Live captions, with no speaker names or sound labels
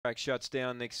Track shuts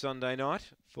down next Sunday night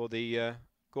for the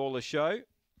Gawler show.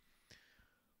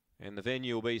 And the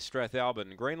venue will be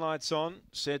Strathalbyn. Green lights on,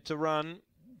 set to run.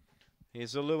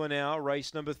 Here's the lure now,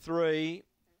 race number 3.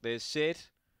 They're set.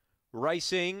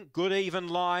 Racing, good even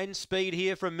line. Speed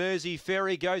here from Mersey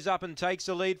Ferry. Goes up and takes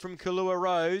the lead from Kahlua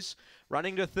Rose.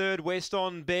 Running to third, West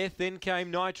on Beth. Then came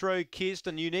Nitro Kissed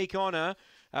and Unique Honor.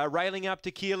 Railing up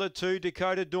Tequila 2,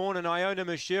 Dakota Dawn and Iona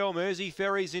Michelle. Mersey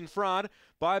Ferry's in front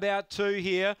by about 2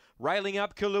 here. Railing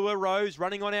up Kahlua Rose.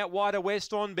 Running on out wider,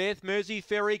 West on Beth. Mersey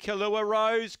Ferry, Kahlua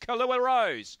Rose. Kahlua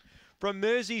Rose from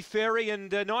Mersey Ferry, and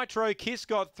Nitro Kiss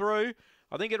got through.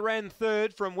 I think it ran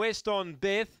third from West on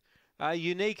Beth.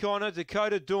 Unique Honor,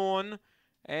 Dakota Dawn,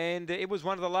 and it was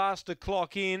one of the last to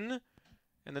clock in.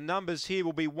 And the numbers here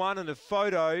will be 1 and a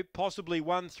photo, possibly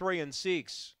 1, 3 and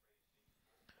 6.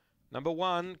 Number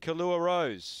 1, Kahlua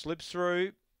Rose, slips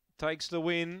through, takes the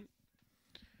win.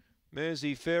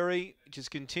 Mersey Ferry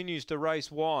just continues to race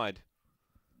wide.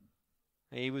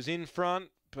 He was in front,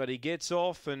 but he gets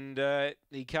off and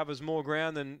he covers more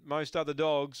ground than most other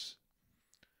dogs.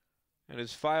 And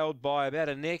has failed by about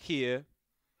a neck here.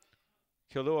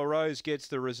 Kahlua Rose gets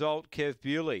the result. Kev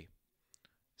Bewley.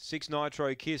 6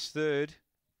 Nitro Kiss third.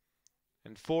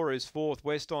 And 4 is fourth,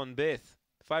 West on Beth.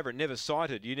 Favourite Never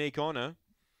Sighted, Unique Honor.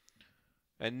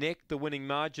 And neck the winning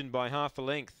margin by half a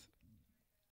length.